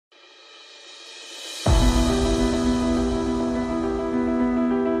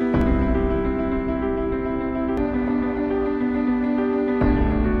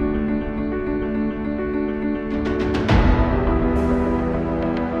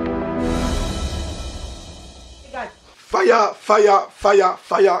Faya, faya, faya,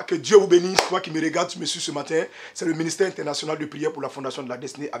 faya. Que Dieu vous bénisse. Toi qui me regardes, tu me suis ce matin. C'est le ministère international de prière pour la fondation de la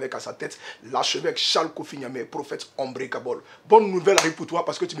destinée avec à sa tête l'archevêque Charles Kofi Nyame, prophète Unbreakable. Bonne nouvelle arrive pour toi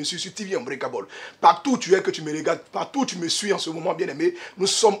parce que tu me suis sur TV Unbreakable. Partout où tu es, que tu me regardes, partout où tu me suis en ce moment, bien aimé, nous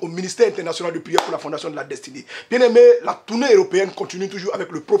sommes au ministère international de prière pour la fondation de la destinée. Bien aimé, la tournée européenne continue toujours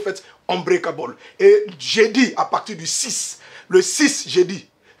avec le prophète Unbreakable. Et jeudi, à partir du 6, le 6 jeudi,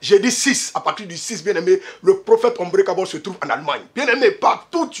 Jeudi 6, à partir du 6, bien aimé, le prophète Unbreakable se trouve en Allemagne. Bien aimé,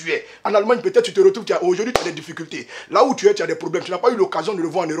 partout où tu es. En Allemagne, peut-être tu te retrouves, aujourd'hui tu as des difficultés. Là où tu es, tu as des problèmes. Tu n'as pas eu l'occasion de le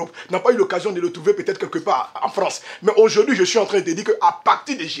voir en Europe. Tu n'as pas eu l'occasion de le trouver peut-être quelque part en France. Mais aujourd'hui, je suis en train de te dire qu'à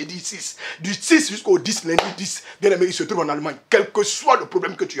partir de jeudi 6, du 6 jusqu'au 10, lundi 10, bien aimé, il se trouve en Allemagne. Quel que soit le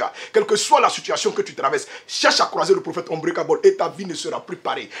problème que tu as, quelle que soit la situation que tu traverses, cherche à croiser le prophète Unbreakable et ta vie ne sera plus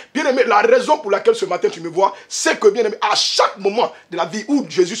pareille. Bien aimé, la raison pour laquelle ce matin tu me vois, c'est que, bien aimé, à chaque moment de la vie où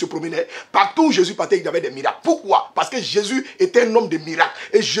Jésus se promenait, partout où Jésus partait, il y avait des miracles. Pourquoi? Parce que Jésus était un homme de miracles.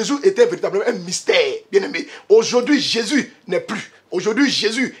 Et Jésus était véritablement un mystère. Bien aimé, aujourd'hui, Jésus n'est plus. Aujourd'hui,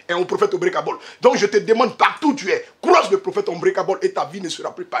 Jésus est un prophète Unbreakable. Donc, je te demande, partout où tu es, croise le prophète Unbreakable et ta vie ne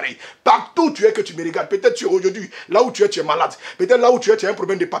sera plus pareille. Partout où tu es, que tu me regardes. Peut-être tu es aujourd'hui, là où tu es malade. Peut-être là où tu as un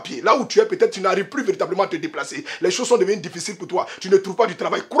problème de papier. Là où tu es, peut-être tu n'arrives plus véritablement à te déplacer. Les choses sont devenues difficiles pour toi. Tu ne trouves pas du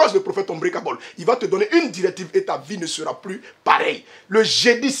travail. Croise le prophète Unbreakable. Il va te donner une directive et ta vie ne sera plus pareille. Le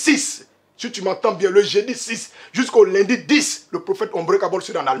jeudi 6, si tu m'entends bien, le jeudi 6 jusqu'au lundi 10, le prophète Unbreakable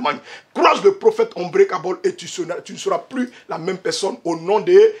sera en Allemagne. Croise le prophète Unbreakable et tu ne seras plus la même personne au nom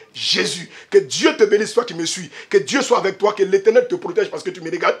de Jésus. Que Dieu te bénisse, toi qui me suis. Que Dieu soit avec toi, que l'Éternel te protège parce que tu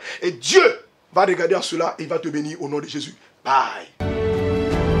me regardes. Et Dieu va regarder en cela et il va te bénir au nom de Jésus. Bye.